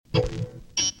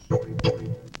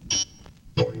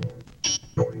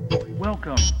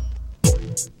Welcome.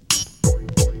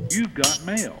 You've got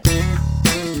mail.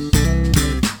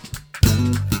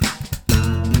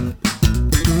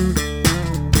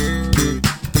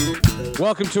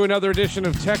 Welcome to another edition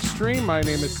of TechStream. My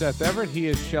name is Seth Everett. He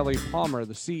is Shelley Palmer,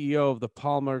 the CEO of the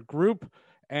Palmer Group.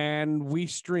 And we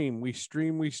stream. We've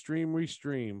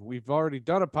already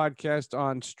done a podcast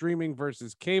on streaming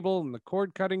versus cable and the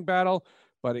cord cutting battle,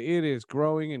 but it is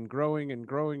growing and growing and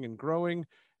growing and growing.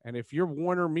 And if you're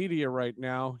Warner Media right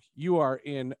now, you are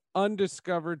in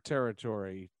undiscovered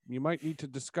territory. You might need to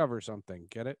discover something.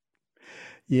 Get it?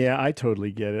 Yeah, I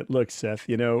totally get it. Look, Seth,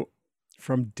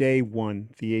 from day one,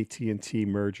 the AT&T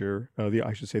merger,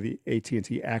 the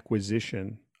AT&T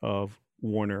acquisition of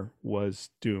Warner was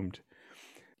doomed.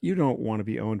 You don't want to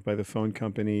be owned by the phone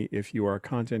company if you are a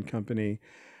content company.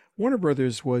 Warner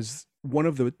Brothers was one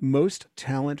of the most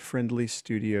talent-friendly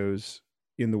studios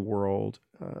in the world.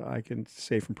 I can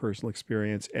say from personal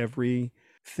experience, everything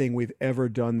we've ever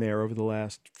done there over the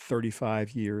last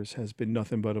 35 years has been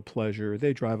nothing but a pleasure.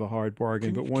 They drive a hard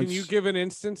bargain. Can you give an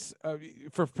instance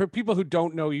for people who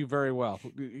don't know you very well?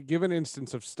 Give an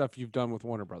instance of stuff you've done with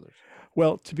Warner Brothers.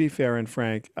 Well, to be fair and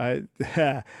frank, I've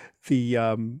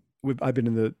been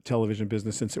in the television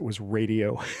business since it was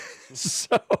radio.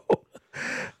 So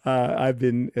I've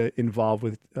been involved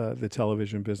with the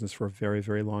television business for a very,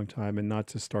 very long time. And not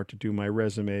to start to do my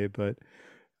resume, but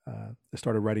I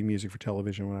started writing music for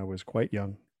television when I was quite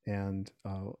young, and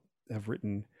have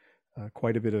written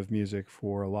quite a bit of music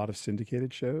for a lot of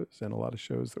syndicated shows and a lot of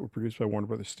shows that were produced by Warner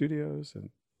Brothers Studios and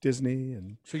Disney.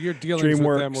 And so your dealings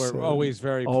with them were always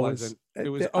very pleasant. It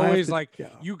was always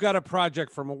you got a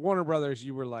project from a Warner Brothers,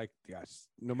 you were like, yes,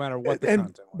 no matter what the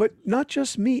content was. But not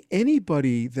just me,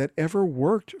 anybody that ever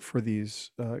worked for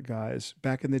these guys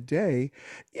back in the day.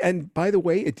 And by the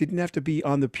way, it didn't have to be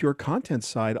on the pure content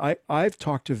side. I've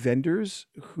talked to vendors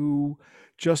who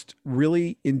just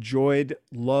really enjoyed,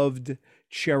 loved,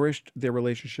 cherished their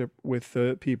relationship with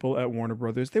the people at Warner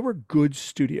Brothers. They were a good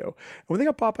studio. And when they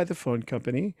got bought by the phone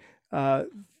company,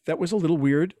 that was a little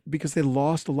weird because they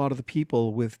lost a lot of the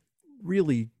people with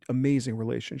really amazing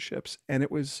relationships. And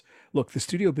it was, look, the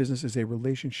studio business is a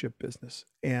relationship business,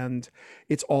 and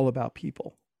it's all about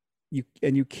people.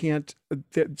 You can't,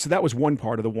 so that was one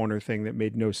part of the Warner thing that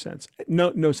made no sense.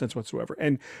 No sense whatsoever.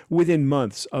 And within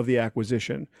months of the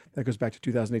acquisition, that goes back to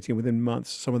 2018, within months,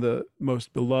 some of the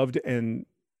most beloved and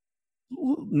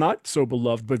not so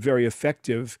beloved, but very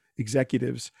effective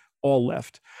executives all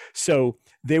left. So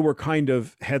they were kind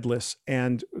of headless.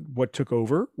 And what took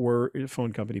over were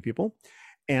phone company people.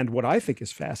 And what I think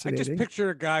is fascinating, I just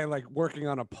picture a guy like working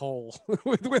on a pole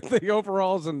with the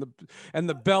overalls and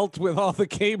the belt with all the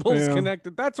cables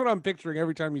connected. That's what I'm picturing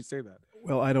every time you say that.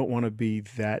 Well, I don't want to be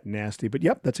that nasty, but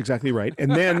yep, that's exactly right.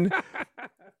 And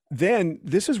then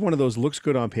this is one of those looks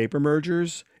good on paper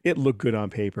mergers. It looked good on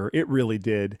paper. It really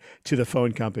did, to the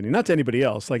phone company, not to anybody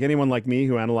else. Like anyone like me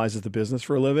who analyzes the business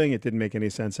for a living, it didn't make any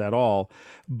sense at all.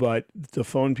 But the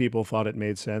phone people thought it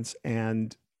made sense.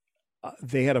 And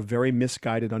they had a very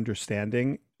misguided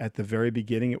understanding at the very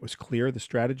beginning. It was clear the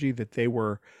strategy that they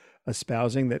were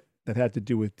espousing that had to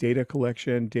do with data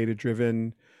collection,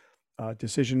 data-driven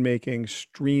decision-making,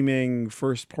 streaming,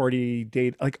 first-party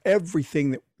data, like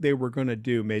everything that they were going to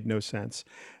do made no sense.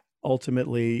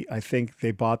 Ultimately, I think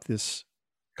they bought this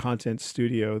content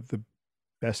studio, the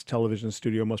best television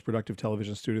studio, most productive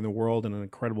television studio in the world, and an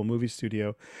incredible movie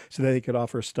studio, so that they could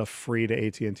offer stuff free to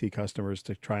AT&T customers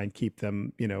to try and keep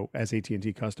them, as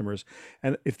AT&T customers.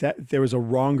 And if there was a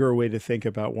wronger way to think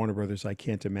about Warner Brothers, I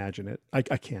can't imagine it. I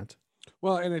can't.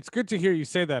 Well, and it's good to hear you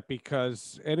say that,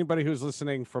 because anybody who's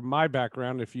listening from my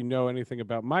background, if you know anything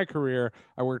about my career,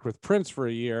 I worked with Prince for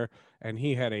a year, and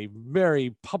he had a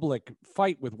very public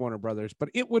fight with Warner Brothers, but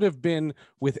it would have been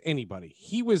with anybody.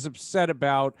 He was upset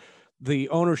about the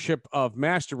ownership of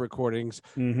master recordings.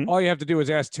 Mm-hmm. All you have to do is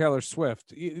ask Taylor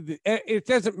Swift. It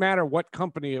doesn't matter what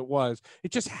company it was.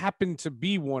 It just happened to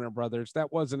be Warner Brothers.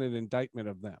 That wasn't an indictment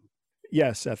of them.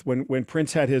 Yes, Seth. When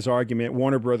Prince had his argument,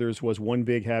 Warner Brothers was one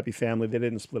big happy family. They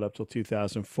didn't split up till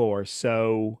 2004.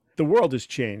 So the world has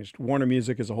changed. Warner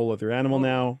Music is a whole other animal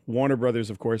now. Warner Brothers,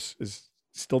 of course, is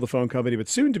still the phone company, but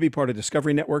soon to be part of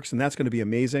Discovery Networks, and that's going to be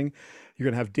amazing. You're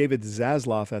going to have David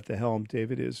Zaslav at the helm.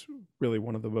 David is really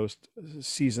one of the most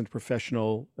seasoned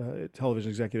professional television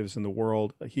executives in the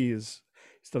world. He's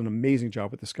done an amazing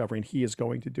job with Discovery, and he is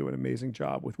going to do an amazing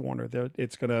job with Warner.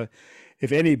 It's going to,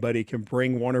 if anybody can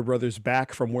bring Warner Brothers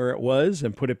back from where it was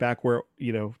and put it back where,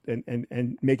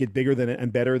 and make it bigger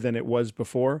and better than it was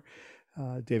before,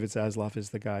 David Zaslav is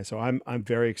the guy. So I'm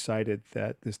very excited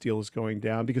that this deal is going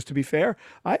down, because to be fair,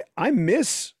 I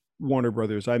miss Warner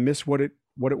Brothers. I miss what it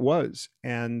what it was.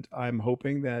 And I'm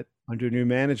hoping that under new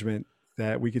management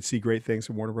that we could see great things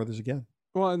from Warner Brothers again.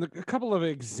 Well, and a couple of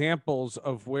examples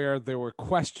of where there were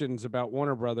questions about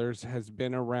Warner Brothers has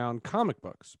been around comic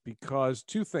books, because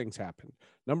two things happened.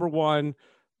 Number one,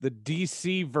 the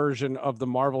DC version of the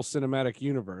Marvel Cinematic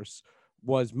Universe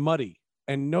was muddy,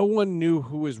 and no one knew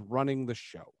who was running the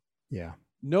show. Yeah.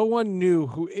 No one knew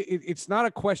who. It's not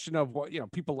a question of what,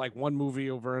 people like one movie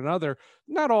over another.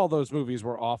 Not all those movies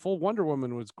were awful. Wonder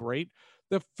Woman was great.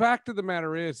 The fact of the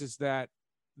matter is that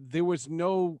there was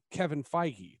no Kevin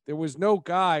Feige. There was no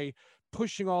guy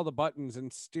pushing all the buttons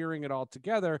and steering it all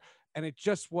together. And it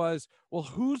just was, well,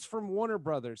 who's from Warner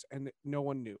Brothers? And no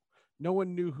one knew. No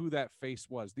one knew who that face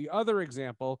was. The other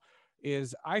example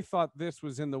is, I thought this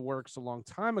was in the works a long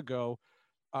time ago.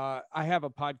 I have a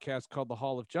podcast called The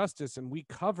Hall of Justice, and we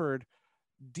covered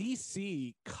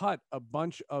DC cut a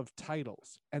bunch of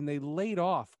titles and they laid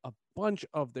off a bunch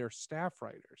of their staff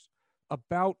writers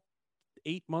about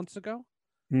 8 months ago.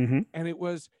 Mm-hmm. And it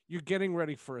was, you're getting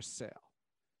ready for a sale.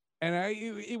 And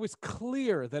it was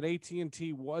clear that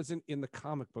AT&T wasn't in the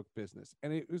comic book business.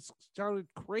 And it sounded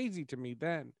crazy to me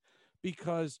then,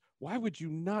 because why would you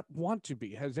not want to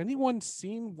be? Has anyone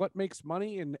seen what makes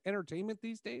money in entertainment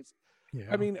these days? Yeah.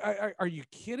 I mean, are you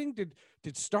kidding?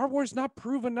 Did Star Wars not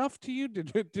prove enough to you?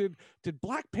 Did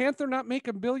Black Panther not make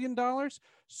 $1 billion?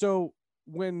 So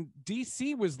when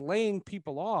DC was laying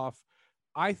people off,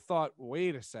 I thought,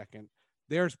 wait a second,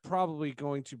 there's probably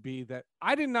going to be that.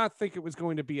 I did not think it was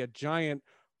going to be a giant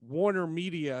Warner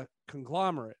Media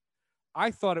conglomerate.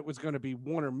 I thought it was going to be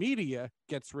Warner Media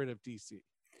gets rid of DC.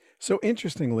 So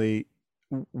interestingly,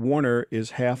 Warner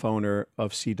is half owner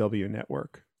of CW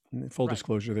Network. Full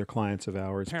disclosure, they're clients of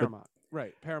ours. Paramount,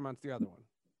 right? Paramount's the other one.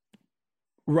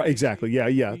 Right, exactly.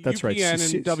 Yeah, that's right.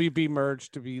 UPN and WB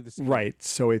merged to be the same. Right.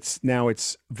 So it's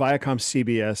Viacom,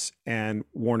 CBS, and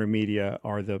Warner Media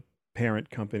are the parent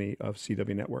company of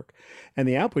CW Network. And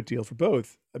the output deal for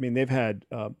both, I mean, they've had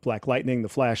Black Lightning, The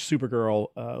Flash, Supergirl,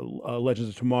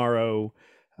 Legends of Tomorrow,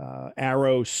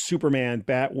 Arrow, Superman,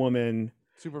 Batwoman,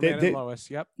 Superman and Lois.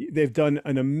 Yep. They've done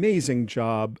an amazing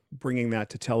job bringing that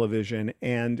to television,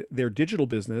 and their digital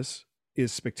business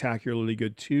is spectacularly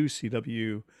good too.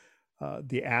 CW,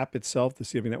 the app itself, the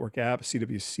CW Network app,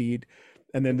 CW Seed,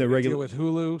 and then the regular deal with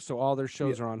Hulu, so all their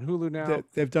shows are on Hulu now.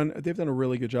 They've done a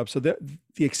really good job. So the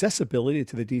accessibility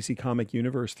to the DC comic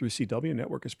universe through CW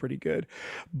Network is pretty good.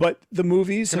 But the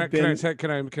movies have been.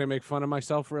 Can I make fun of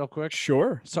myself real quick?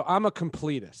 Sure. So I'm a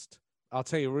completist. I'll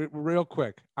tell you real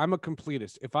quick. I'm a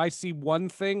completist. If I see one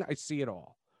thing, I see it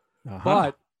all.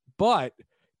 But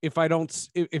if I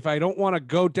don't want to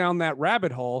go down that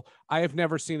rabbit hole, I have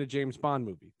never seen a James Bond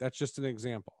movie. That's just an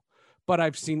example. But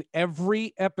I've seen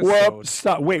every episode. Well,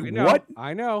 stop. Wait, what?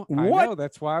 I know.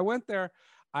 That's why I went there.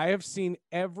 I have seen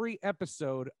every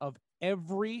episode of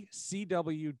every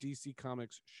CW DC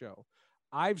Comics show.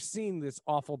 I've seen this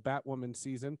awful Batwoman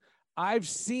season. I've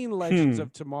seen Legends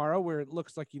of Tomorrow, where it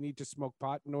looks like you need to smoke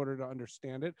pot in order to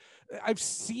understand it. I've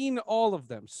seen all of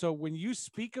them. So when you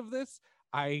speak of this,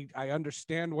 I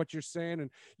understand what you're saying.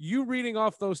 And you reading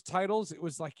off those titles, it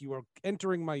was like you were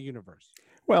entering my universe.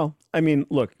 Well, I mean,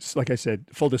 look, like I said,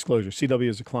 full disclosure, CW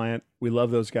is a client. We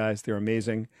love those guys. They're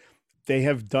amazing. They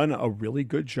have done a really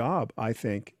good job, I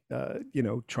think,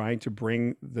 trying to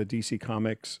bring the DC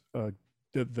Comics, the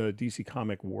DC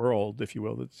comic world, if you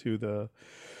will, to the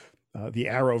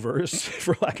Arrowverse,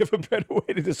 for lack of a better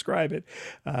way to describe it,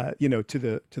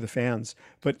 to the fans.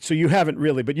 But so you haven't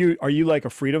really, but are you like a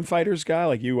Freedom Fighters guy?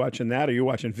 Like you watching that? Or you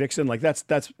watching Vixen? Like that's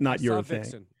not your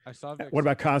thing. I saw Vixen. What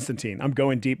about Constantine? I'm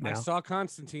going deep now. I saw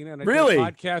Constantine, and I really? did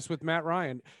a podcast with Matt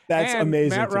Ryan. That's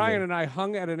amazing. Matt Ryan and I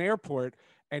hung at an airport,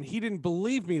 and he didn't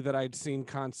believe me that I'd seen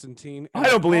Constantine. I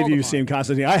don't believe you've seen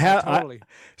Constantine. I have. Totally.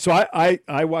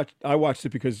 I watched it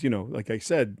because, like I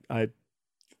said,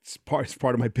 it's part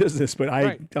of my business, but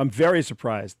I'm very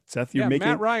surprised. Seth,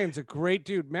 Matt Ryan's a great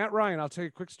dude. Matt Ryan, I'll tell you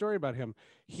a quick story about him.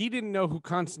 He didn't know who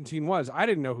Constantine was. I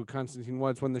didn't know who Constantine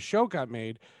was when the show got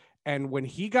made. And when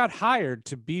he got hired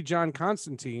to be John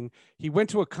Constantine, he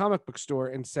went to a comic book store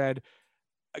and said,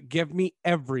 give me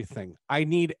everything. I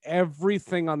need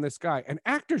everything on this guy. And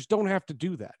actors don't have to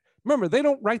do that. Remember, they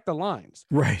don't write the lines.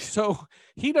 Right. So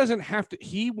he doesn't have to.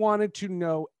 He wanted to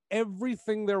know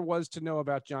everything there was to know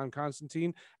about John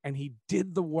Constantine, and he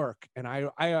did the work. And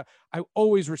I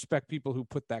always respect people who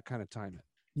put that kind of time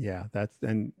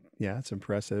in. Yeah, it's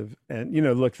impressive. And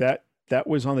look, that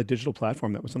was on the digital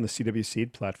platform. That was on the CW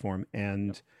Seed platform,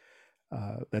 and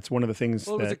That's one of the things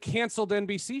Well, it was a that, canceled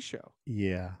NBC show.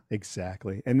 yeah,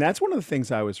 exactly. And that's one of the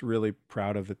things I was really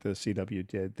proud of that the CW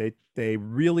did. They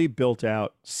really built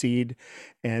out Seed,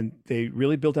 and they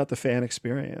really built out the fan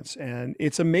experience. And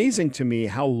it's amazing to me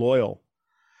how loyal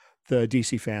the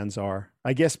DC fans are.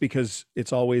 I guess because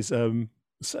it's always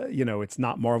it's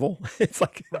not Marvel. It's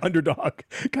like Right. underdog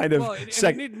kind of Well, and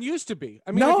it didn't used to be.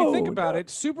 I mean, if you think about it,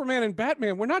 Superman and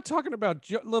Batman, we're not talking about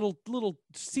little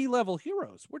sea-level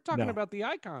heroes. We're talking No. about the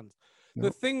icons. No.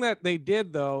 The thing that they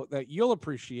did, though, that you'll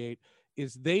appreciate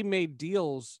is they made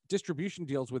distribution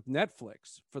deals with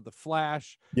Netflix for The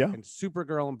Flash Yeah. and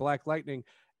Supergirl and Black Lightning,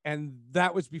 and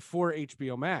that was before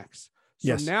HBO Max. So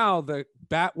Yes. now the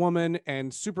Batwoman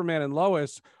and Superman and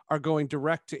Lois are going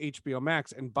direct to HBO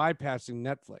Max and bypassing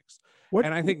Netflix.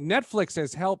 And I think Netflix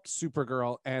has helped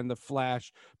Supergirl and The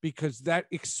Flash because that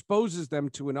exposes them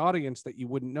to an audience that you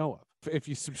wouldn't know of. If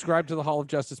you subscribe to the Hall of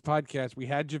Justice podcast, we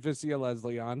had Javicia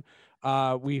Leslie on.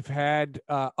 We've had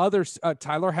others,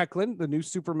 Tyler Hoechlin, the new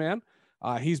Superman.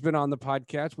 He's been on the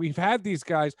podcast. We've had these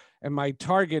guys, and my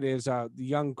target is the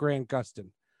young Grant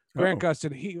Gustin. Grant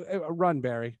Gustin, run,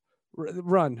 Barry.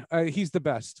 Run. He's the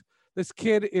best. This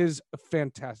kid is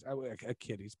fantastic. A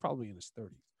kid. He's probably in his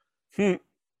 30s.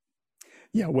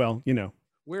 Yeah, well,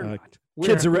 We're not.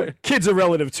 Kid's a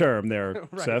relative term there,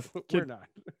 right, Seth. We're not.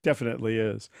 Definitely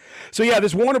is. So yeah,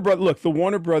 this the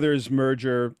Warner Brothers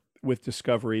merger with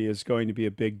Discovery is going to be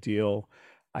a big deal.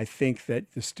 I think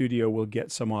that the studio will get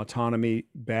some autonomy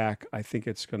back. I think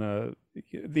it's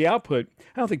the output,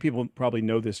 I don't think people probably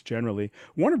know this generally.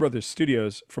 Warner Brothers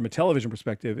Studios, from a television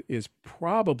perspective, is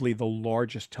probably the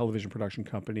largest television production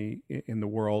company in the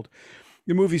world.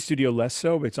 The movie studio less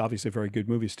so, but it's obviously a very good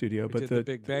movie studio. But the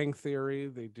Big Bang Theory,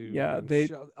 they do. Yeah,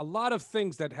 a lot of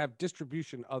things that have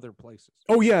distribution other places.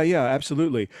 Oh yeah,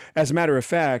 absolutely. As a matter of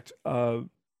fact,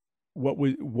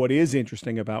 what is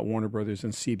interesting about Warner Brothers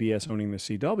and CBS owning the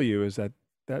CW is that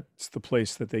that's the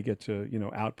place that they get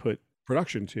to output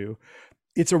production to.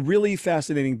 It's a really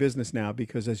fascinating business now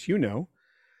because, as you know,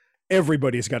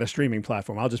 everybody's got a streaming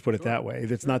platform. I'll just put it that way.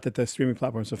 It's not that the streaming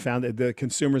platforms have found it. The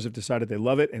consumers have decided they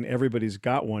love it, and everybody's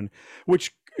got one,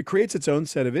 which creates its own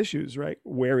set of issues, right?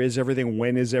 Where is everything?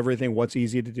 When is everything? What's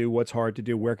easy to do? What's hard to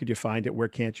do? Where could you find it? Where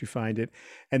can't you find it?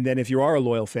 And then if you are a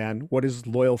loyal fan, what does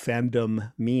loyal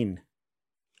fandom mean?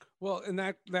 Well, and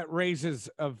that raises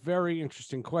a very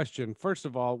interesting question. First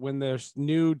of all, when this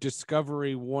new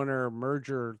Discovery Warner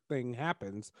merger thing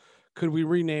happens, could we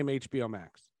rename HBO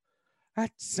Max?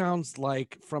 That sounds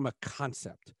like, from a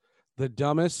concept, the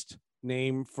dumbest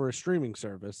name for a streaming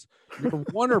service. You're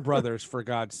Warner Brothers, for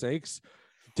God's sakes.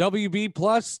 WB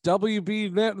Plus,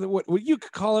 WB, what you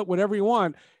could call it, whatever you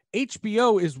want.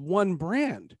 HBO is one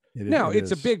brand.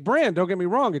 It's a big brand. Don't get me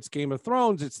wrong. It's Game of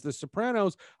Thrones. It's The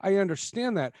Sopranos. I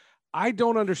understand that. I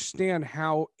don't understand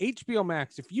how HBO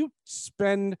Max, if you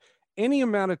spend any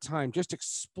amount of time just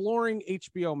exploring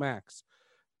HBO Max,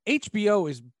 HBO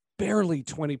is barely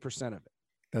 20% of it.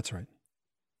 That's right.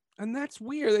 And that's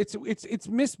weird. It's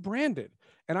misbranded.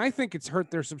 And I think it's hurt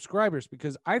their subscribers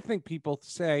because I think people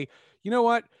say, you know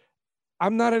what?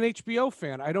 I'm not an HBO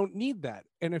fan. I don't need that.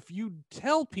 And if you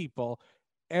tell people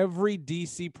every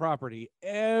DC property,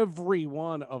 every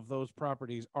one of those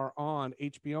properties are on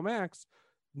HBO Max,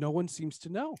 no one seems to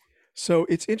know. So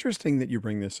it's interesting that you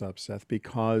bring this up, Seth,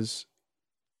 because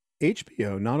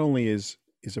HBO not only is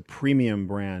a premium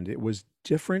brand, it was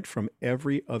different from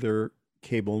every other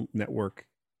cable network,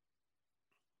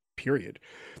 period.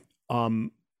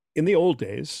 In the old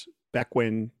days, back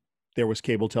when there was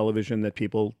cable television that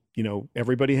people,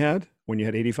 everybody had, when you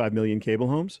had 85 million cable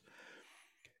homes,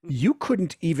 you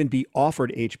couldn't even be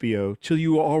offered HBO till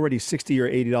you were already $60 or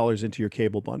 $80 into your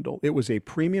cable bundle. It was a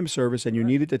premium service, and you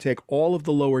needed to take all of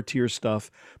the lower tier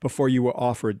stuff before you were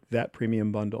offered that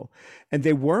premium bundle. And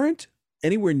they weren't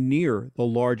anywhere near the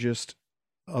largest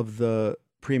of the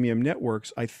premium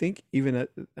networks. I think even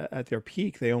at their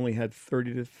peak, they only had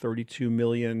 30 to 32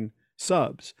 million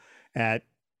subs at,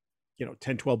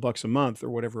 $10, $12 a month or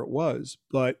whatever it was.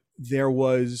 But they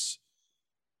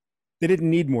didn't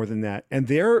need more than that. And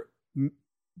the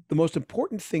most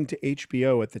important thing to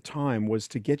HBO at the time was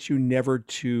to get you never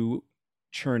to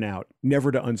churn out, never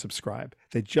to unsubscribe.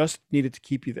 They just needed to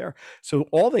keep you there. So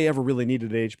all they ever really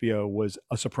needed at HBO was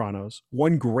a Sopranos,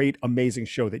 one great, amazing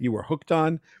show that you were hooked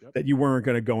on, that you weren't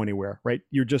going to go anywhere, right?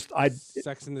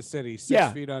 Sex in the City,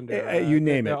 6 Feet Under, you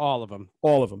name it, all of them,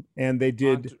 and they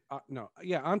did.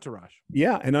 Entourage.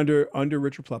 Yeah, and under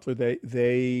Richard Plepler,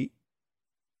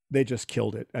 they just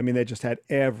killed it. I mean, they just had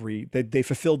they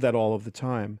fulfilled that all of the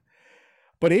time.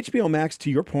 But HBO Max, to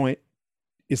your point,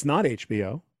 is not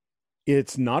HBO.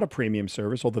 It's not a premium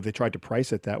service, although they tried to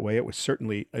price it that way. It was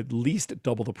certainly at least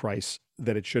double the price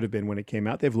that it should have been when it came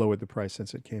out. They've lowered the price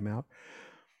since it came out.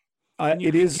 And you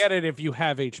It can is, get it if you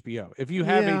have HBO. If you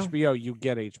have yeah, HBO, you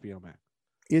get HBO Max.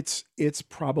 it's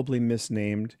probably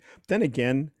misnamed. Then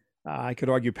again, I could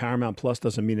argue Paramount Plus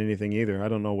doesn't mean anything either. I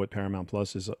don't know what Paramount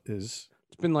Plus is. It's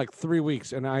been like 3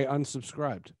 weeks, and I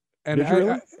unsubscribed. And Did you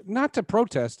really? not to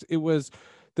protest, it was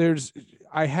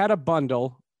I had a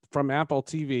bundle from Apple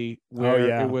TV Oh where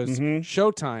yeah. it was Hmm.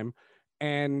 Showtime,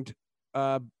 and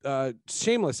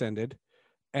Shameless ended,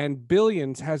 and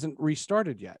Billions hasn't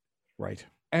restarted yet. Right.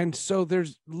 And so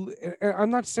I'm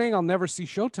not saying I'll never see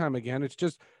Showtime again. It's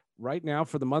just right now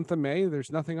for the month of May,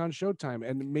 there's nothing on Showtime,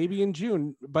 and maybe in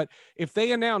June. But if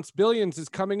they announce Billions is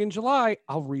coming in July,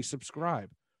 I'll resubscribe.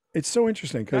 It's so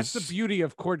interesting That's because the beauty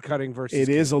of cord cutting versus it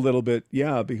is a cable. little bit,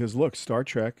 yeah, because look, Star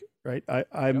Trek, right? Yep.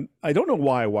 I don't know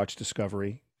why I watch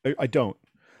Discovery. I don't.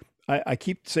 I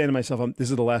keep saying to myself, this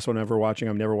is the last one I'm ever watching.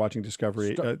 I'm never watching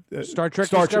Discovery. Star Trek Star Trek-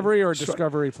 Discovery or Star-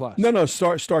 Discovery Plus? No,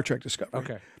 Star Trek Discovery.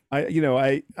 Okay.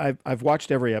 I've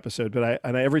watched every episode, but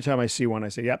every time I see one, I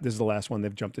say, "Yep, this is the last one.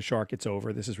 They've jumped the shark. It's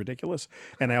over. This is ridiculous."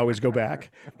 And I always go back,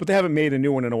 but they haven't made a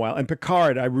new one in a while. And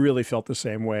Picard, I really felt the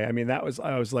same way. I mean, I was like,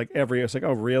 I was like,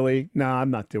 "Oh, really? No,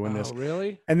 I'm not doing this." Oh,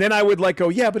 really? And then I would like go,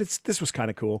 "Yeah, but this was kind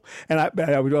of cool." And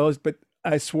I would always, but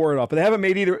I swore it off. But they haven't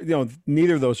made either.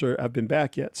 Neither of those have been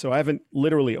back yet. So I haven't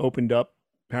literally opened up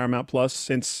Paramount Plus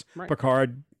since Right.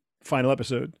 Picard final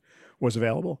episode was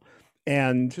available.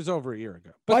 And Which was over a year ago.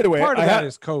 But by the way, part of I that ha-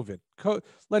 is COVID.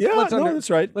 that's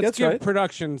right. Let's That's give right.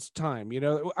 productions time. I'm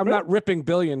Right. not ripping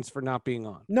Billions for not being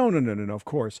on. No. Of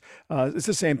course, it's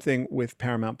the same thing with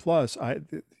Paramount Plus.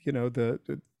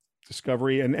 The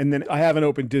Discovery, and then I haven't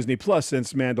opened Disney Plus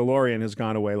since Mandalorian has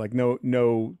gone away. Like no.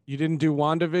 You didn't do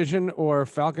WandaVision or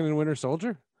Falcon and Winter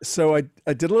Soldier? So I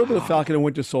did a little bit of Falcon and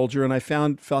Winter Soldier, and I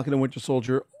found Falcon and Winter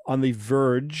Soldier on the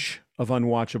verge of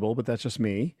unwatchable, but that's just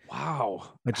me.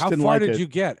 Wow. I just How didn't far like did it. you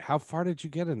get? How far did you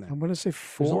get in that? I'm gonna say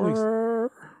There's only-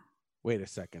 four Wait a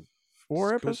second.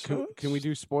 episodes. Can we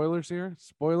do spoilers here?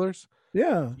 Spoilers?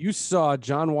 Yeah. You saw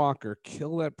John Walker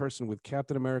kill that person with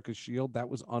Captain America's shield. That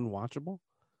was unwatchable?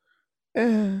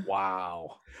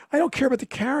 Wow. I don't care about the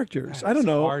characters. That I don't is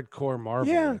know. Hardcore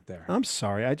Marvel Yeah, right there. I'm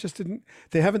sorry. I just didn't.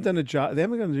 They haven't done a job. They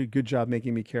haven't done a good job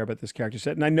making me care about this character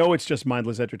set. And I know it's just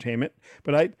mindless entertainment,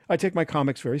 but I take my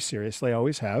comics very seriously. I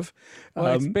always have. Well,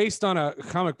 it's based on a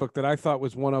comic book that I thought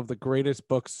was one of the greatest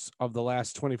books of the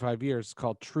last 25 years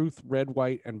called Truth, Red,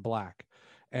 White, and Black.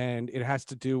 And it has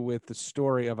to do with the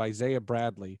story of Isaiah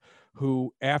Bradley,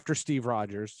 who, after Steve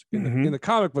Rogers, in the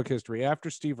comic book history, after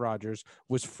Steve Rogers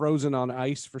was frozen on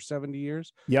ice for 70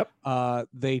 years, Yep.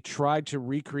 they tried to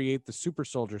recreate the super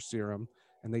soldier serum,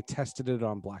 and they tested it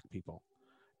on black people,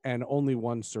 and only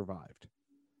one survived.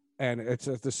 And it's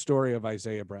the story of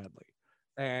Isaiah Bradley.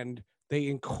 And they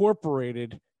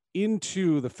incorporated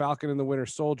into the Falcon and the Winter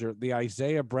Soldier the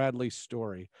Isaiah Bradley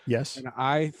story. Yes. And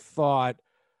I thought,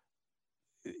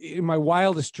 in my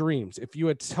wildest dreams, if you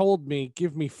had told me,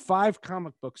 give me 5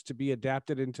 comic books to be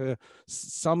adapted into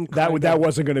some that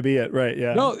wasn't going to be it, right?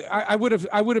 Yeah. No, I would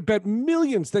have bet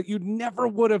millions that you never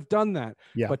would have done that.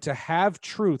 Yeah. But to have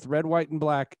Truth, Red, White, and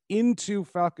Black into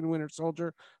Falcon Winter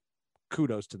Soldier,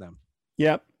 kudos to them.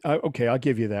 Yeah. Okay, I'll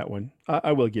give you that one.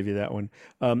 I will give you that one.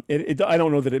 I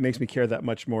don't know that it makes me care that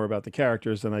much more about the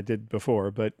characters than I did before,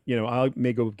 but I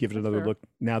may go give it another fair. look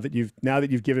now that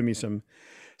you've given me some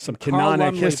Carl canonic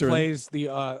Lumley history. plays the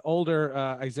older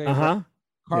Isaiah. Uh-huh.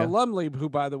 Carl Yeah. Lumley, who,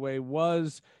 by the way,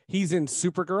 he's in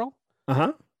Supergirl,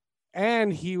 Uh-huh.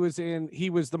 and he was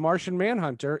the Martian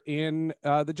Manhunter in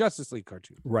the Justice League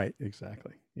cartoon. Right,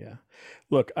 exactly. Yeah.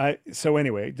 Look, so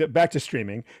anyway, back to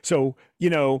streaming. So,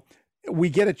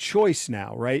 we get a choice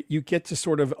now, right? You get to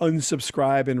sort of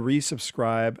unsubscribe and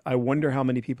resubscribe. I wonder how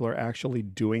many people are actually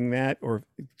doing that, or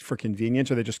for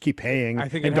convenience, or they just keep paying I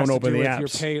think and it has don't to open do the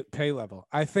with apps. your pay level.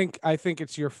 I think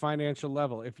it's your financial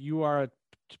level. If you are a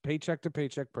paycheck to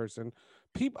paycheck person,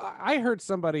 I heard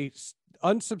somebody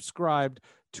unsubscribed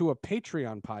to a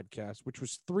Patreon podcast, which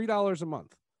was $3 a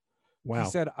month. Wow. He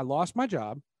said, I lost my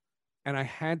job and I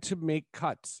had to make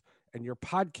cuts. And your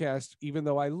podcast, even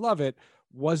though I love it,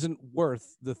 wasn't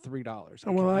worth the $3.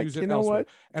 Well, you know what?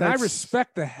 And I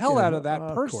respect the hell out of that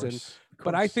person. Course.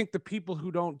 But I think the people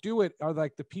who don't do it are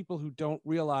like the people who don't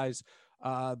realize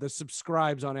the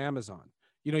subscribes on Amazon.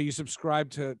 You subscribe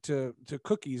to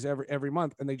cookies every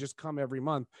month, and they just come every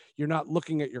month. You're not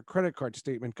looking at your credit card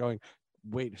statement going,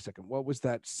 wait a second, what was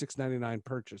that $6.99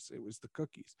 purchase? It was the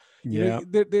cookies. Yeah.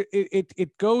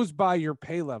 It goes by your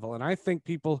pay level. And I think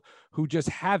people who just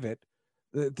have it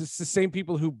It's the same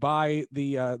people who buy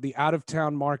the out of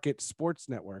town market sports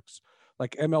networks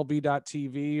like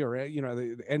MLB.TV or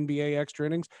the NBA extra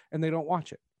innings, and they don't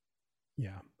watch it.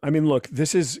 Yeah. I mean, look,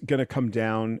 this is going to come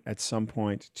down at some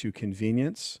point to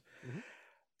convenience. Mm-hmm.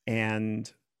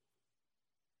 And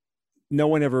no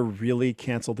one ever really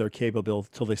canceled their cable bill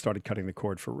till they started cutting the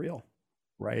cord for real,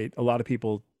 right? A lot of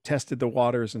people tested the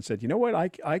waters and said, you know what,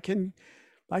 I can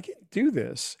do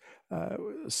this.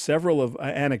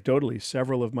 Anecdotally,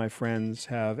 several of my friends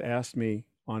have asked me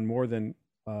on more than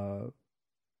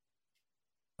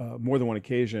one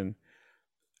occasion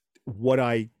what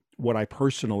I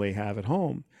personally have at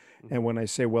home. Mm-hmm. And when I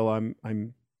say, well,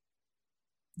 I'm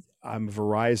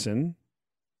Verizon,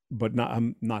 but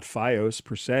I'm not FiOS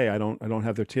per se. I don't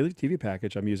have their TV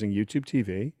package. I'm using YouTube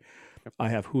TV. Yep. I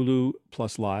have Hulu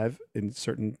Plus Live in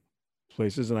certain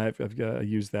places, and I've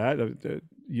used that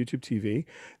YouTube TV,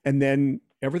 and then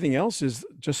everything else is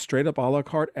just straight up a la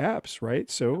carte apps,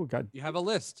 right? So got you have a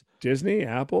list: Disney,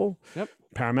 Apple, yep,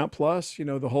 Paramount Plus.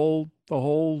 The whole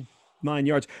 9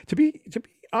 yards. To be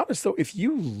honest, though, if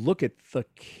you look at the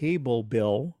cable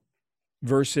bill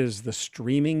versus the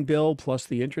streaming bill plus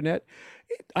the internet,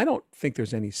 I don't think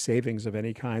there's any savings of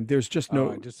any kind. There's just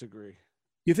no. I disagree.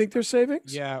 You think there's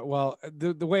savings? Yeah. Well,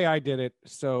 the way I did it,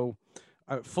 so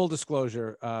full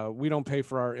disclosure, we don't pay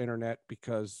for our internet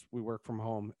because we work from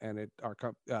home, and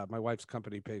my wife's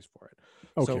company pays for it.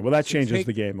 Okay. Well, that changes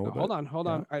the game a little bit. Hold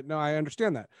on. I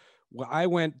understand that. Well, I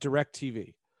went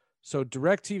DirecTV. So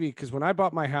DirecTV, because when I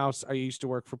bought my house, I used to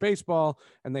work for baseball,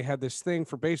 and they had this thing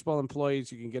for baseball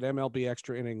employees. You can get MLB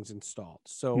extra innings installed.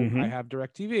 So I have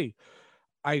DirecTV.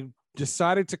 I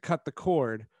decided to cut the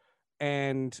cord,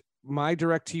 and my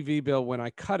DirecTV bill when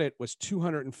I cut it was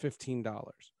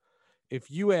 $215. If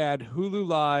you add Hulu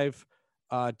Live,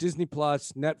 Disney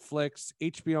Plus, Netflix,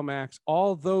 HBO Max,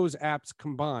 all those apps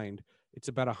combined, it's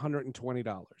about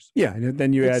 $120. Yeah, and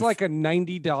then it's like a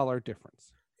 $90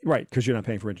 difference. Right, because you're not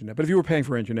paying for internet. But if you were paying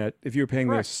for internet, if you were paying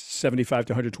the $75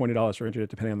 to $120 for internet,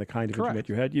 depending on the kind of internet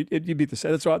you had, you'd beat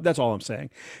the. That's all I'm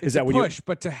saying. Is that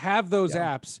but to have those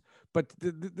apps. But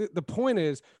the point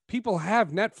is, people have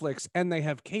Netflix and they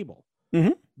have cable.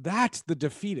 Mm-hmm. That's the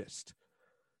defeatist.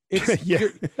 If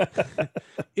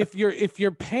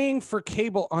you're paying for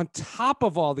cable on top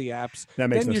of all the apps,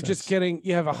 then you're sense. Just getting.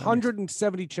 You have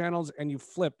 170 channels and you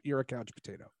flip. You're a couch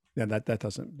potato. Yeah,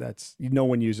 that's no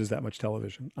one uses that much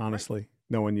television. Honestly, right.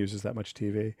 No one uses that much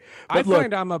TV. But I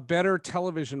find I'm a better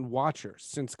television watcher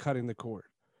since cutting the cord.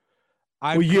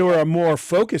 You're a more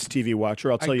focused TV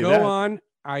watcher. I'll tell you that. I go on.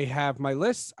 I have my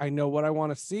lists. I know what I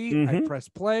want to see. Mm-hmm. I press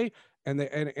play, and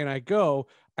I go.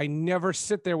 I never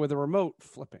sit there with a remote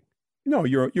flipping. No,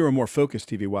 you're a more focused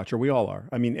TV watcher. We all are.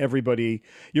 I mean, everybody.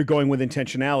 You're going with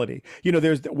intentionality.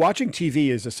 There's watching TV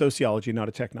is a sociology, not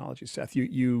a technology. Seth,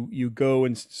 you go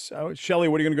and Shelley,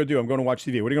 what are you going to go do? I'm going to watch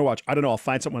TV. What are you going to watch? I don't know. I'll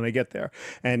find something when I get there.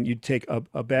 And you take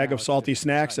a bag of salty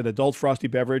snacks, an adult frosty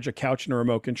beverage, a couch, and a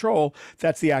remote control.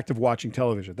 That's the act of watching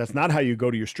television. That's not how you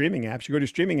go to your streaming apps. You go to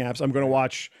streaming apps. I'm going to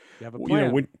watch. You have a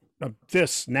plan.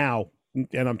 This now,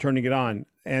 and I'm turning it on.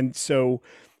 And so.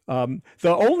 The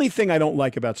only thing I don't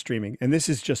like about streaming, and this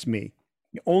is just me,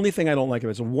 the only thing I don't like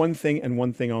about it is one thing and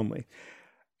one thing only.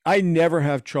 I never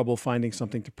have trouble finding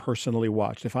something to personally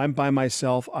watch. If I'm by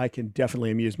myself, I can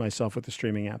definitely amuse myself with the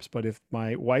streaming apps. But if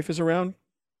my wife is around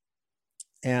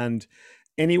and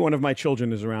any one of my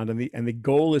children is around and the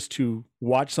goal is to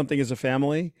watch something as a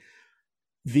family,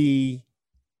 the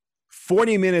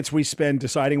 40 minutes we spend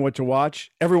deciding what to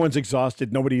watch, everyone's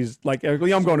exhausted. Nobody's like, I'm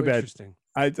going to bed.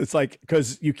 It's like,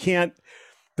 because you can't,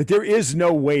 but there is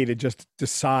no way to just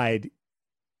decide.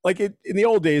 Like in the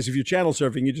old days, if you're channel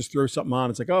surfing, you just throw something on.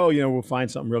 It's like, we'll find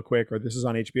something real quick, or this is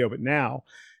on HBO. But now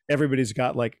everybody's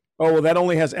got like, that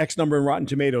only has X number in Rotten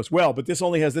Tomatoes. Well, but this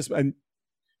only has this. And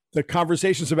the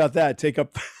conversations about that take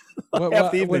up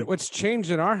half the evening. What's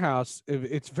changed in our house,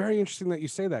 it's very interesting that you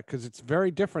say that, because it's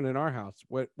very different in our house.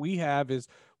 What we have is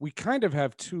we kind of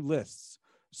have two lists.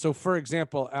 So, for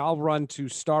example, I'll run to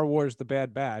Star Wars: The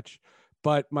Bad Batch,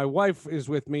 but my wife is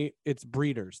with me. It's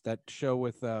Breeders, that show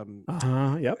with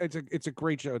yep. It's a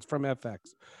great show. It's from FX,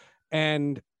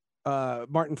 and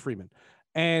Martin Freeman.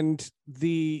 And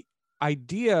the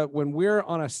idea, when we're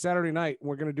on a Saturday night,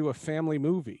 we're going to do a family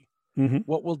movie. Mm-hmm.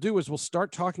 What we'll do is we'll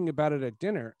start talking about it at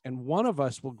dinner, and one of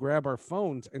us will grab our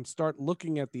phones and start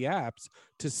looking at the apps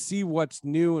to see what's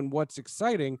new and what's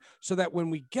exciting, so that when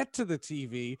we get to the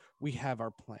TV, we have our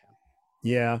plan.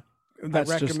 Yeah. I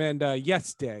recommend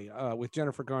Yes Day with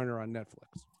Jennifer Garner on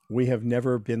Netflix. We have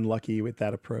never been lucky with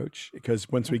that approach because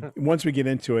once we get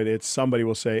into it, it's somebody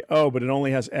will say, "Oh, but it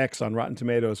only has X on Rotten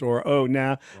Tomatoes," or "Oh,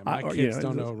 nah." Yeah, my kids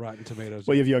don't know Rotten Tomatoes.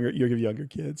 Well, you have younger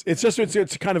kids. It's just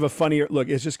it's kind of a funnier look.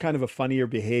 It's just kind of a funnier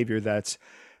behavior that's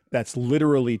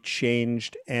literally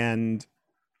changed and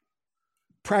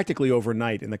practically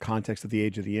overnight in the context of the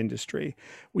age of the industry.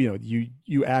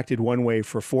 You acted one way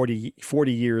for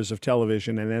 40 years of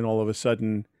television, and then all of a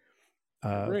sudden.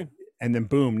 And then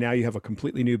boom, now you have a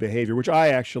completely new behavior, which I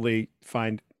actually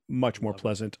find much more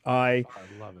pleasant. I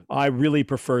love it. I really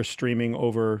prefer streaming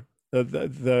over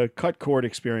the cut cord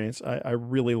experience. I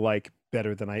really like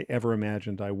better than I ever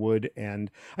imagined I would. And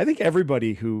I think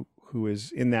everybody who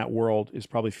is in that world is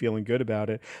probably feeling good about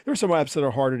it. There are some apps that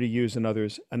are harder to use than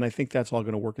others, and I think that's all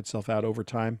going to work itself out over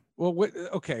time. Well,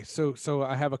 okay, so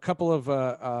I have a couple of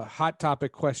hot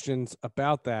topic questions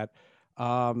about that.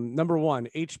 Number one,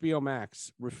 HBO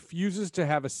Max refuses to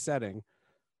have a setting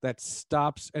that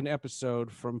stops an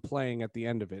episode from playing at the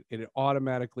end of it. It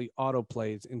automatically auto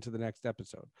plays into the next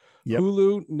episode. Yep.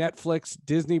 Hulu, Netflix,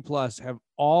 Disney Plus have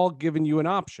all given you an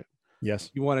option.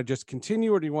 Yes. You want to just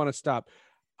continue or do you want to stop?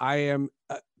 I am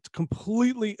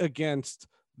completely against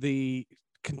the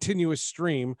continuous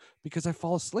stream because I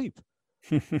fall asleep.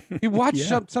 You watch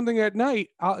something at night.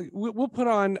 We'll put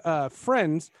on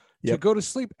Friends to go to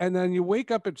sleep, and then you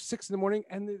wake up at 6 a.m.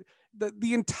 and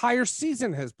the entire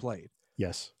season has played.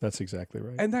 Yes, that's exactly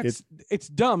right. And it's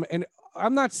dumb. And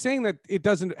I'm not saying that it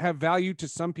doesn't have value to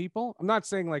some people. I'm not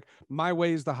saying like my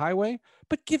way is the highway,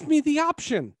 but give me the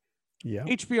option. Yeah.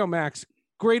 HBO Max,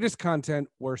 greatest content,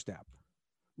 worst app.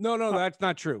 No, that's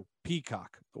not true.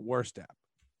 Peacock, the worst app.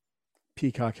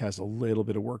 Peacock has a little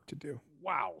bit of work to do.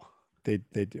 Wow. They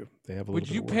do. They have a little bit of work. Would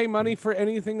you pay money for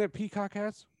anything that Peacock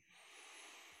has?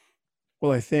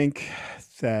 Well, I think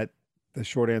that the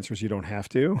short answer is you don't have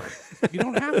to. You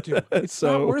don't have to. It's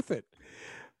not worth it.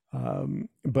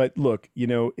 But look,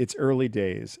 it's early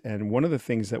days. And one of the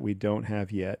things that we don't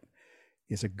have yet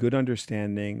is a good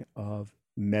understanding of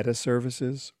meta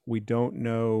services. We don't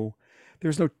know.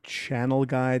 There's no channel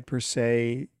guide per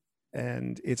se,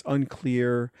 and it's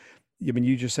unclear. I mean,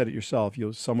 you just said it yourself.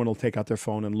 Someone will take out their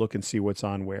phone and look and see what's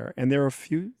on where. And there are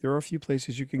a few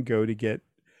places you can go to get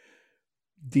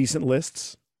decent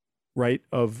lists, right,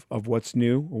 of what's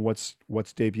new and what's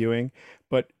debuting.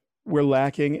 But we're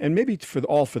lacking, and maybe for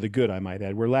the good, I might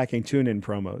add, we're lacking tune-in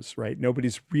promos, right?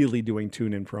 Nobody's really doing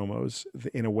tune-in promos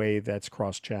in a way that's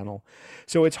cross-channel.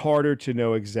 So it's harder to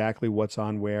know exactly what's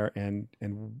on where, and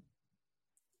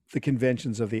the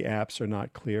conventions of the apps are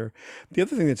not clear. The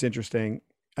other thing that's interesting,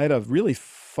 I had a really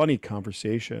funny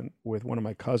conversation with one of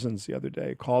my cousins the other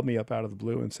day. Called me up out of the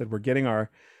blue and said, we're getting our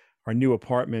new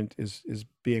apartment is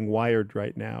being wired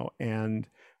right now, and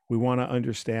we want to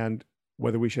understand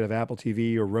whether we should have Apple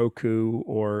TV or Roku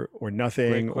or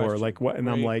nothing, or like what. And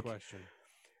I'm like,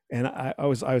 and I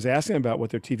was asking about what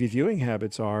their TV viewing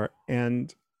habits are,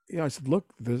 and I said,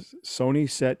 look, the Sony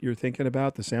set you're thinking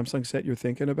about, the Samsung set you're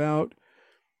thinking about,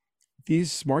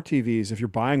 these smart TVs, if you're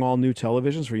buying all new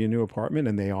televisions for your new apartment,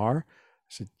 and they are, I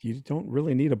said, you don't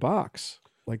really need a box.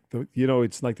 Like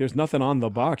it's like there's nothing on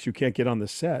the box you can't get on the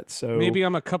set. So maybe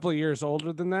I'm a couple of years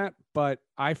older than that, but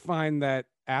I find that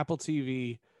Apple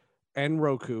TV and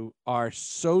Roku are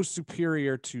so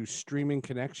superior to streaming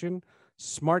connection.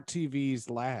 Smart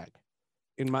TVs lag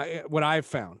in what I've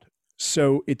found.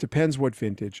 So it depends what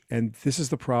vintage, and this is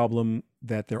the problem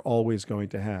that they're always going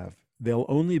to have. They'll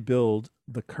only build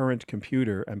the current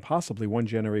computer and possibly one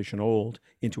generation old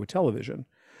into a television.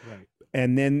 Right.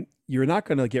 And then you're not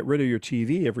going to get rid of your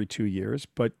TV every 2 years,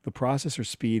 but the processor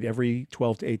speed every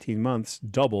 12 to 18 months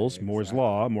doubles, exactly. Moore's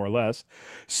law, more or less.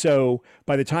 So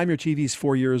by the time your TV is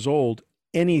 4 years old,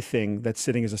 anything that's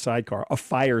sitting as a sidecar, a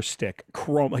Fire Stick,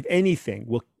 Chrome, like anything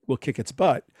will kick its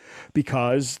butt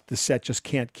because the set just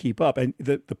can't keep up. And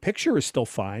the picture is still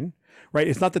fine, right?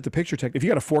 It's not that the picture tech, if you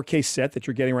got a 4K set that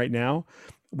you're getting right now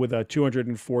with a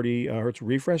 240 hertz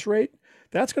refresh rate,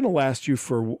 that's going to last you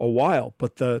for a while.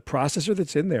 But the processor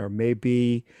that's in there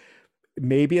maybe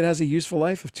it has a useful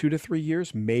life of 2 to 3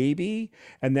 years, maybe.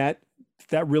 And that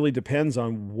really depends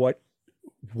on what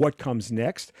comes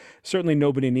next. Certainly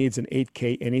nobody needs an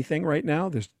 8K anything right now.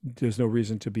 There's no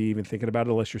reason to be even thinking about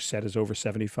it unless your set is over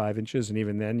 75 inches. And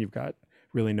even then you've got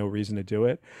really no reason to do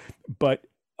it. But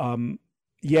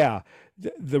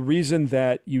the reason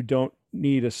that you don't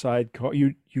need a sidecar,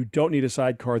 you don't need a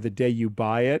sidecar the day you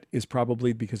buy it is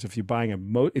probably because if you're buying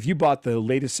if you bought the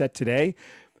latest set today,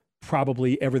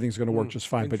 probably everything's going to work just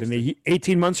fine. But in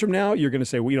 18 months from now, you're going to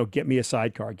say, well, get me a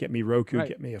sidecar, get me Roku,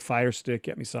 get me a Fire Stick,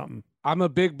 get me something. I'm a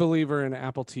big believer in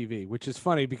Apple TV, which is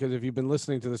funny because if you've been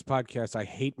listening to this podcast, I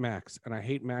hate Macs, and I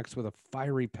hate Macs with a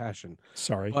fiery passion.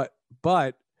 Sorry.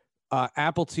 But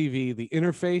Apple TV, the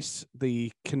interface,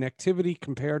 the connectivity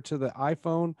compared to the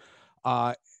iPhone,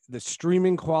 uh, the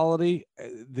streaming quality,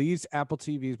 these Apple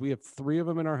TVs, we have 3 of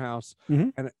them in our house,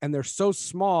 Mm-hmm. and they're so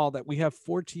small that we have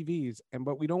 4 TVs,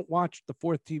 but we don't watch the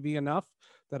 4th TV enough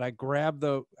that I grab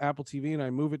the Apple TV and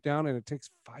I move it down, and it takes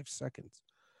 5 seconds.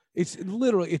 It's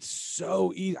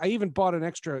so easy. I even bought an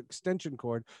extra extension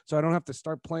cord so I don't have to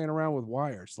start playing around with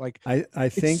wires. Like, I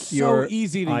it's think so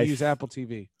easy to use Apple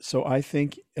TV. So I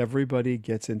think everybody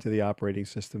gets into the operating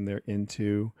system they're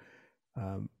into.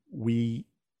 We,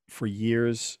 for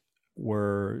years,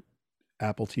 were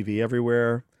Apple TV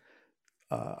everywhere.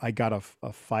 I got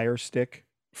a Fire Stick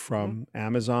from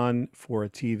Amazon for a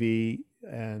TV,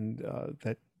 and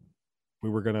that we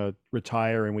were going to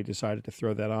retire, and we decided to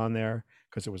throw that on there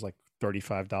because it was like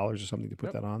 $35 or something to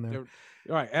put that on there.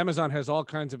 All right, Amazon has all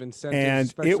kinds of incentives, And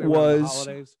especially it around the was,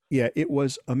 holidays. yeah, it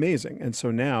was amazing. And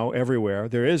so now everywhere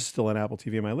there is still an Apple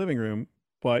TV in my living room,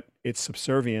 but it's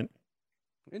subservient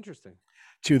Interesting.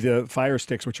 to the Fire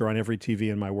Sticks, which are on every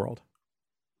TV in my world,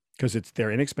 because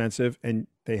they're inexpensive and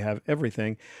they have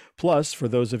everything. Plus, for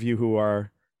those of you who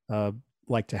are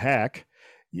like to hack,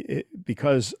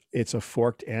 because it's a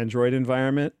forked Android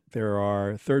environment, there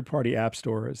are third-party app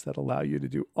stores that allow you to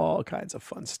do all kinds of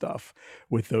fun stuff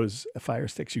with those Fire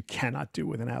Sticks you cannot do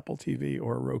with an Apple TV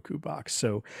or a Roku box.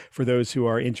 So for those who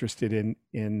are interested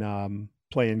in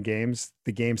playing games,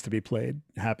 the games to be played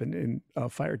happen in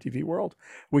Fire TV world.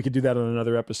 We could do that on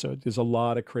another episode. There's a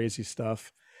lot of crazy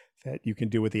stuff that you can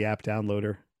do with the app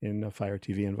downloader in a Fire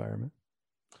TV environment.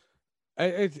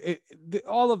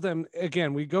 All of them,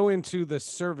 again, we go into the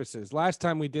services. Last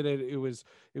time we did it, it was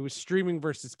streaming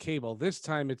versus cable. This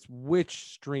time it's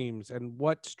which streams and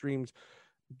what streams.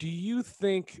 Do you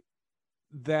think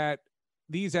that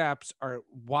these apps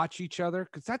watch each other?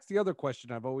 Because that's the other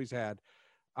question I've always had.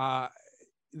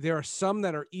 There are some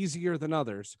that are easier than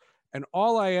others, and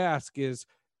all I ask is,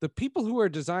 the people who are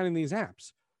designing these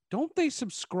apps, don't they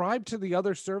subscribe to the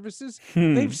other services?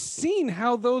 They've seen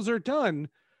how those are done.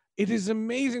 It is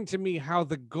amazing to me how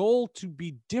the goal to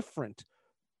be different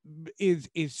is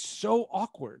so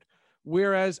awkward.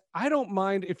 Whereas I don't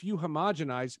mind if you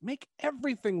homogenize, make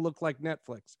everything look like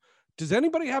Netflix. Does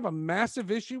anybody have a massive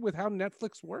issue with how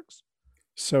Netflix works?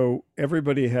 So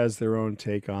everybody has their own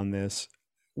take on this.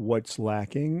 What's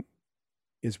lacking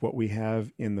is what we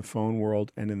have in the phone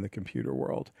world and in the computer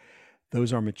world.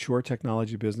 Those are mature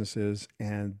technology businesses,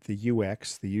 and the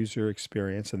UX, the user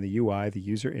experience, and the UI, the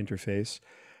user interface,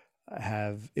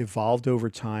 have evolved over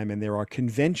time, and there are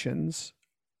conventions.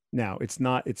 Now, it's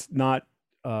not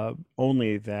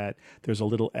only that there's a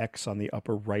little X on the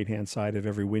upper right-hand side of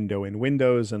every window in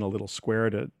Windows and a little square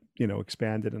to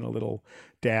expand it and a little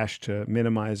dash to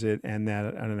minimize it, and that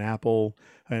on an Apple,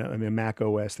 I mean, Mac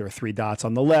OS, there are 3 dots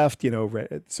on the left,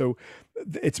 so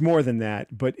it's more than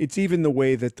that, but it's even the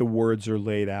way that the words are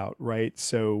laid out, right?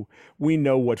 So we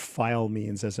know what file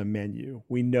means as a menu.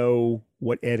 We know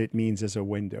what edit means as a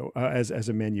window, as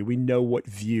a menu. We know what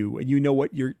view, and you know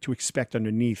what you're to expect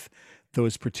underneath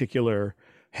those particular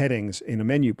headings in a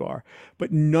menu bar.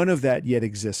 But none of that yet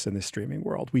exists in the streaming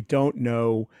world. We don't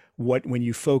know when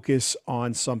you focus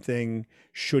on something,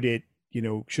 should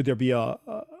there be a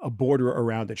border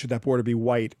around it? Should that border be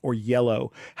white or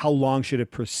yellow? How long should it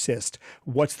persist?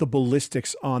 What's the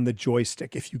ballistics on the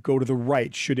joystick? If you go to the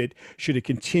right, should it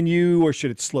continue, or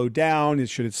should it slow down?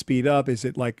 Should it speed up? Is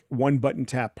it like one button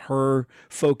tap per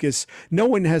focus? No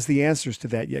one has the answers to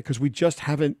that yet, because we just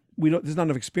haven't. There's not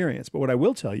enough experience. But what I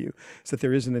will tell you is that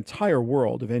there is an entire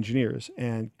world of engineers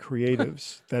and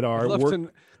creatives that are Can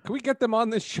we get them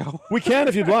on this show? We can,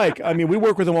 if you'd like. I mean, we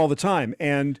work with them all the time.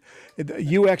 And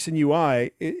UX and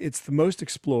UI, it's the most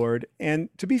explored. And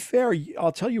to be fair,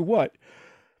 I'll tell you what,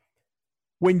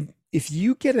 if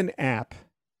you get an app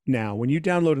now, when you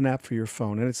download an app for your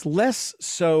phone, and it's less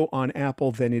so on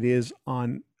Apple than it is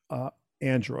on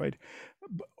Android,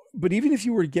 but even if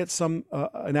you were to get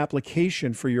an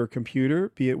application for your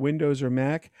computer, be it Windows or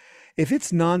Mac, if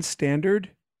it's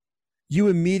non-standard, you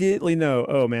immediately know,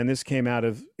 oh man, this came out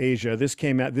of Asia. This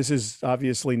is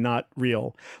obviously not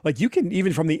real. Like, you can,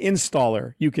 even from the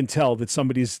installer, you can tell that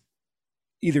somebody's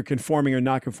either conforming or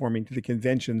not conforming to the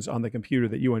conventions on the computer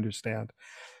that you understand.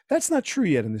 That's not true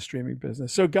yet in the streaming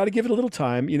business. So got to give it a little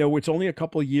time. It's only a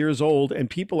couple of years old, and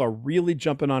people are really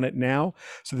jumping on it now.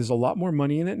 So there's a lot more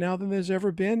money in it now than there's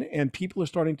ever been. And people are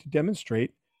starting to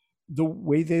demonstrate the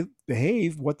way they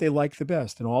behave, what they like the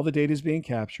best, and all the data is being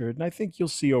captured. And I think you'll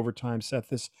see over time, Seth,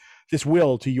 this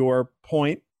will, to your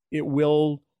point, it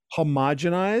will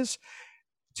homogenize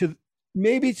to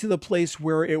maybe to the place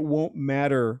where it won't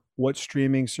matter what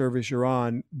streaming service you're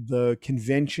on. The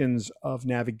conventions of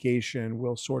navigation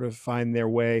will sort of find their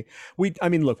way. I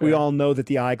mean, look, we Fair. all know that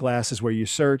the eyeglass is where you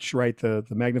search, right? The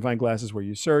magnifying glass is where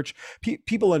you search.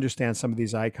 People understand some of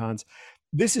these icons.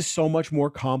 This is so much more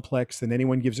complex than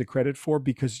anyone gives it credit for,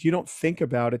 because you don't think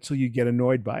about it till you get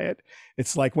annoyed by it.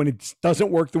 It's like when it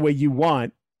doesn't work the way you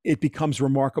want, it becomes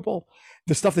remarkable.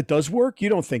 The stuff that does work, you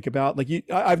don't think about. Like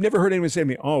I've never heard anyone say to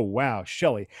me, "Oh wow,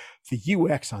 Shelley, the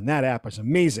UX on that app is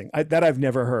amazing." That I've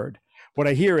never heard. What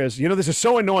I hear is, this is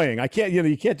so annoying. I can't,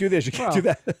 you can't do this. You can't do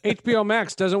that. HBO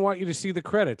Max doesn't want you to see the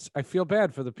credits. I feel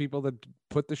bad for the people that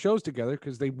put the shows together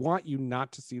because they want you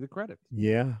not to see the credits.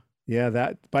 Yeah. Yeah,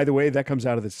 that, by the way, that comes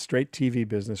out of the straight TV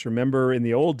business. Remember in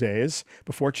the old days,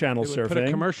 before channel They would surfing, put a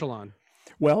commercial on.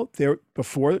 Well,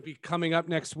 before It'd be coming up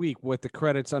next week with the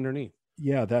credits underneath.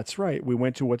 Yeah, that's right. We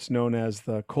went to what's known as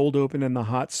the cold open and the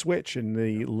hot switch in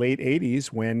the late 80s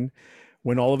when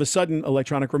all of a sudden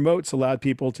electronic remotes allowed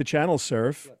people to channel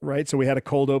surf, right? So we had a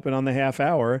cold open on the half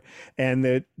hour,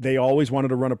 and they always wanted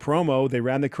to run a promo. They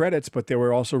ran the credits, but they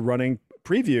were also running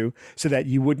preview so that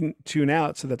you wouldn't tune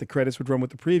out, so that the credits would run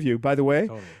with the preview. By the way,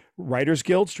 Totally. Writers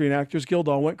Guild, Screen Actors Guild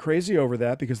all went crazy over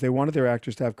that because they wanted their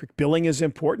actors to have quick billing. Is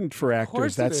important for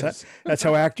actors. That's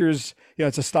how actors,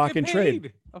 it's a stock in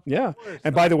trade. Yeah.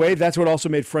 And by the way, that's what also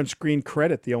made front screen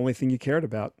credit the only thing you cared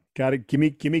about. Got to give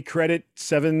me credit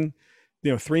 3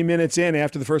 minutes in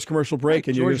after the first commercial break. Right.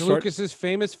 And George Lucas's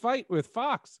famous fight with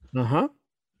Fox. Uh-huh.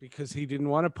 Because he didn't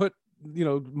want to put,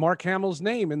 Mark Hamill's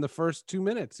name in the first 2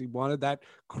 minutes. He wanted that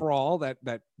crawl,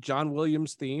 that John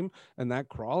Williams theme and that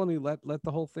crawl, and he let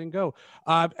the whole thing go.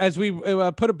 As we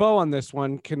put a bow on this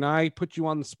one, can I put you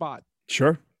on the spot?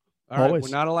 Sure. All right, we're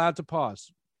not allowed to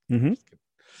pause. Mm-hmm.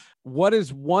 What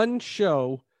is one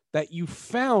show that you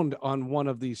found on one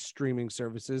of these streaming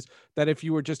services that if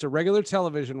you were just a regular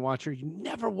television watcher, you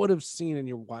never would have seen in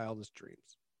your wildest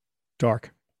dreams?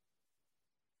 Dark.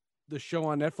 The show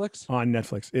on Netflix? On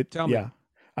Netflix. Tell me.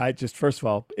 I just, first of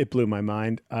all, it blew my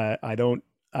mind.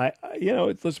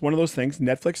 It's just one of those things,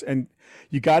 Netflix, and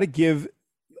you got to give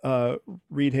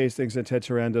Reed Hastings and Ted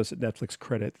Sarandos at Netflix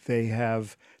credit. They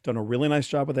have done a really nice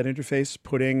job with that interface,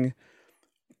 putting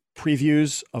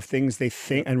previews of things they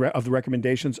think and of the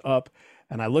recommendations up.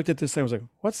 And I looked at this thing, I was like,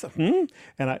 what's the,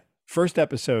 And first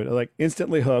episode,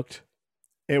 instantly hooked.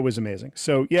 It was amazing.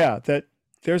 So yeah,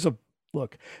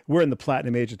 look, we're in the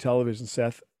platinum age of television,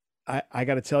 Seth. I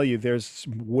got to tell you, there's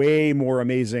way more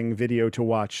amazing video to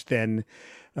watch than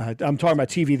I'm talking about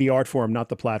TV, the art form, not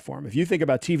the platform. If you think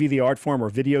about TV, the art form, or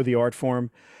video, the art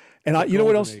form, and you know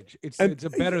what else? It's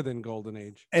better than Golden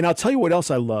Age. And I'll tell you what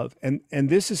else I love. And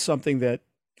this is something that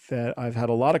I've had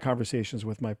a lot of conversations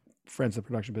with my friends in the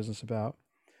production business about.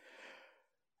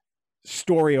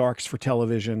 Story arcs for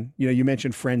television. You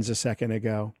mentioned Friends a second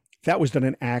ago. That was done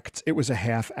in acts. It was a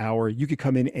half hour. You could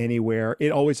come in anywhere.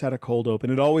 It always had a cold open.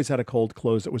 It always had a cold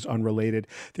close that was unrelated.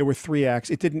 There were 3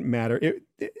 acts. It didn't matter.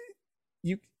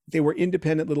 They were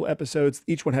independent little episodes.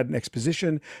 Each one had an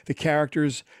exposition. The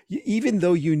characters, even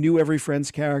though you knew every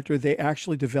Friends character, they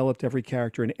actually developed every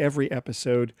character in every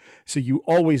episode. So you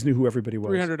always knew who everybody was.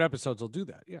 300 episodes will do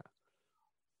that. Yeah.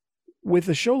 With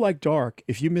a show like Dark,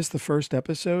 if you miss the first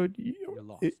episode,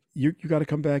 you got to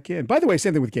come back in. By the way,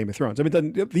 same thing with Game of Thrones. I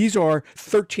mean, these are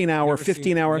 13-hour,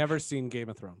 15-hour. Never seen Game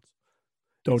of Thrones.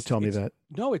 Don't tell me that.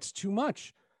 No, it's too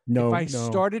much. No, if I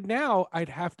started now, I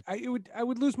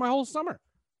would lose my whole summer.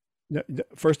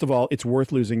 First of all, it's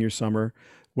worth losing your summer.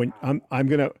 When I'm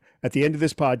gonna, at the end of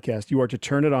this podcast, you are to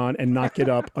turn it on and not get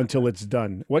up until it's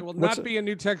done. It will not be a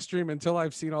new tech stream until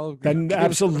I've seen all of them.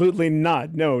 Absolutely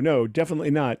not. No, definitely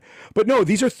not. But no,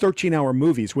 these are 13-hour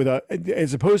movies with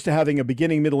as opposed to having a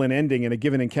beginning, middle, and ending in a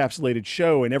given encapsulated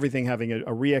show and everything having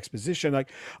a re-exposition. Like,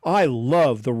 I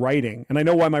love the writing, and I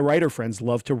know why my writer friends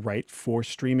love to write for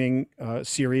streaming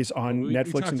series on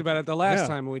Netflix. We talked about it the last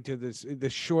time we did the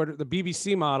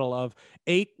BBC model of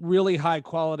 8 really high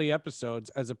quality episodes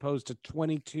as opposed to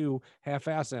 22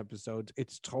 half-ass episodes.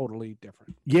 It's totally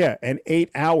different. Yeah, and 8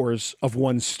 hours of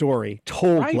one story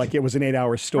told like it was an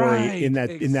 8-hour story in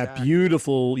that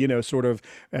beautiful, sort of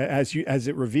as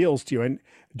it reveals to you. And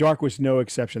Dark was no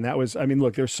exception. That was, I mean,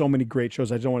 look, there's so many great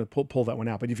shows. I don't want to pull that one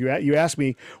out. But if you ask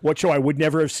me what show I would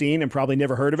never have seen and probably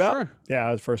never heard about,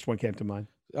 yeah, the first one came to mind.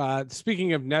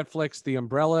 Speaking of Netflix, The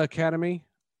Umbrella Academy.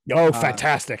 Oh,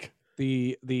 fantastic.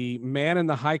 The Man in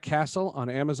the High Castle on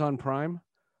Amazon Prime.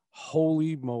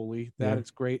 Holy moly, that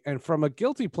is great. And from a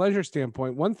guilty pleasure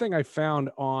standpoint, one thing I found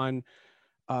on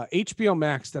HBO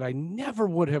Max that I never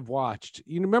would have watched.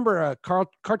 You remember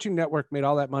Cartoon Network made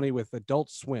all that money with Adult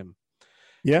Swim.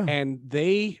 Yeah. And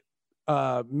they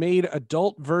made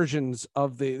adult versions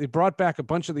of they brought back a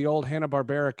bunch of the old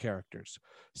Hanna-Barbera characters,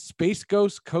 Space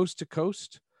Ghost Coast to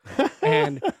Coast,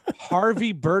 and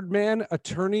Harvey Birdman,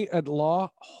 attorney at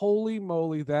law. Holy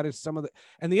moly, that is some of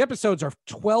and the episodes are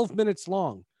 12 minutes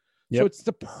long. So it's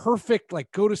the perfect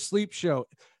like go to sleep show.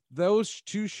 Those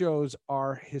two shows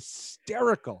are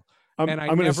hysterical.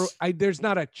 There's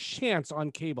not a chance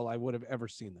on cable I would have ever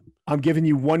seen them. I'm giving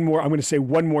you one more. I'm going to say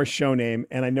one more show name,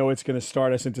 and I know it's going to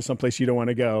start us into someplace you don't want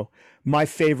to go. My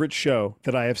favorite show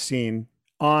that I have seen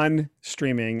on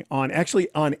streaming, on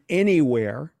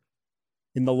anywhere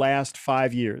in the last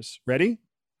 5 years. Ready?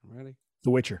 I'm ready.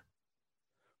 The Witcher.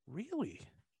 Really?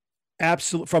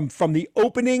 Absolutely. From the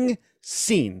opening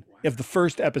scene of the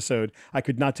first episode, I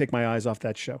could not take my eyes off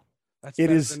that show. That's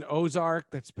better than Ozark.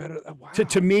 That's better. Wow.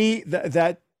 To me,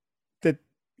 that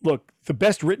look, the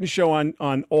best written show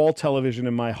on all television,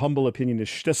 in my humble opinion, is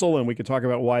Shtisel, and we can talk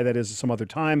about why that is some other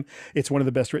time. It's one of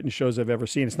the best written shows I've ever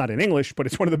seen. It's not in English, but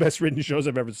it's one of the best written shows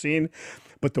I've ever seen.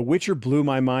 But The Witcher blew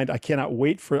my mind. I cannot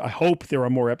wait I hope there are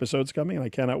more episodes coming, and I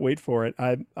cannot wait for it.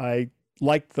 I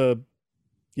like the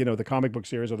comic book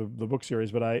series or the book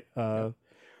series, but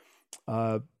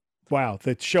wow,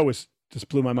 the show is just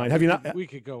blew my mind. Have you not? We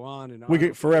could go on and on. We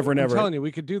could forever and ever. I'm telling you,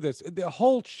 we could do this. The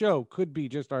whole show could be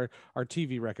just our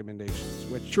TV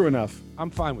recommendations. Which true enough. I'm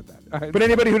fine with that. But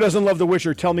anybody who doesn't love The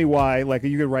Witcher, tell me why. Like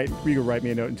you could write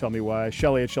me a note and tell me why.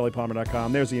 Shelley at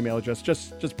ShelleyPalmer.com. There's the email address.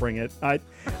 Just bring it.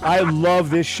 I love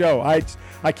this show.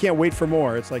 I can't wait for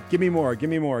more. It's like give me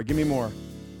more.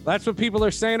 That's what people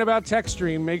are saying about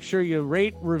TechStream. Make sure you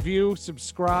rate, review,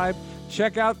 subscribe.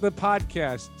 Check out the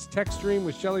podcast. It's TechStream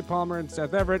with Shelley Palmer and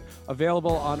Seth Everett.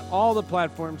 Available on all the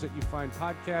platforms that you find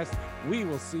podcasts. We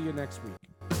will see you next week.